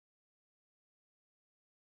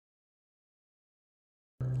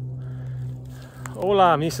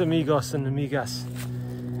Hola, mis amigos and amigas.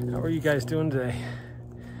 How are you guys doing today?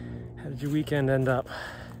 How did your weekend end up?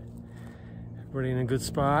 Everybody in a good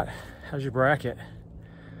spot? How's your bracket?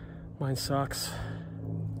 Mine sucks.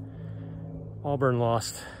 Auburn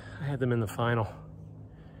lost. I had them in the final.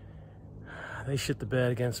 They shit the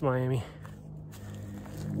bed against Miami.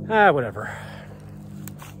 Whatever.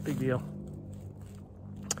 Big deal.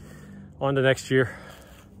 On to next year.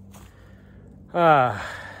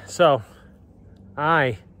 So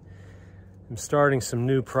I am starting some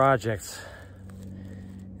new projects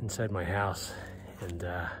inside my house, and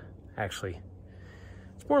actually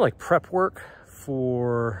it's more like prep work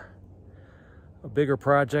for a bigger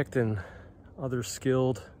project and other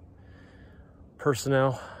skilled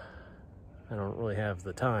personnel. I don't really have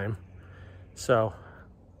the time, so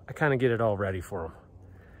I kind of get it all ready for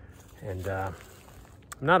them. And I'm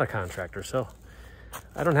not a contractor, so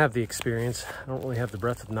I don't have the experience. I don't really have the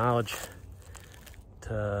breadth of knowledge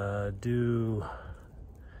to do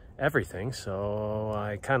everything. So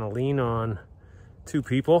I kind of lean on two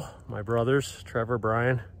people, my brothers, Trevor,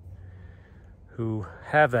 Brian, who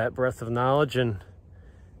have that breadth of knowledge and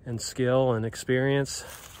skill and experience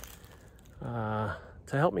to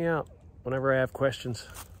help me out whenever I have questions.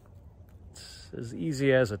 It's as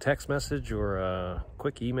easy as a text message or a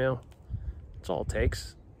quick email. That's all it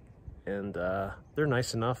takes. And they're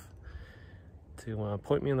nice enough to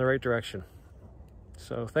point me in the right direction.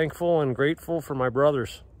 So thankful and grateful for my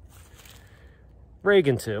brothers.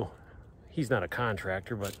 Reagan too. He's not a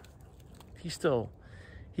contractor, but he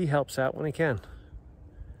helps out when he can.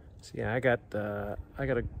 So yeah, I got a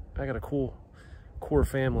cool core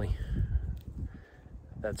family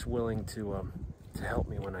that's willing to help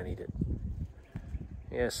me when I need it.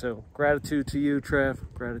 Yeah, so gratitude to you,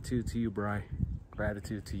 Trev. Gratitude to you, Bri.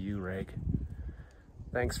 Gratitude to you, Reg.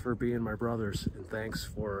 Thanks for being my brothers, and thanks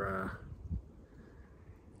for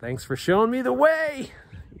showing me the way,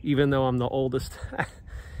 even though I'm the oldest,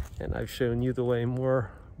 and I've shown you the way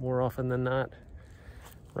more often than not,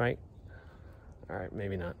 right? All right,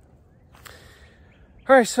 maybe not.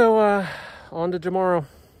 All right, so on to tomorrow.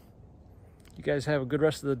 You guys have a good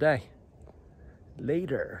rest of the day.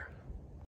 Later.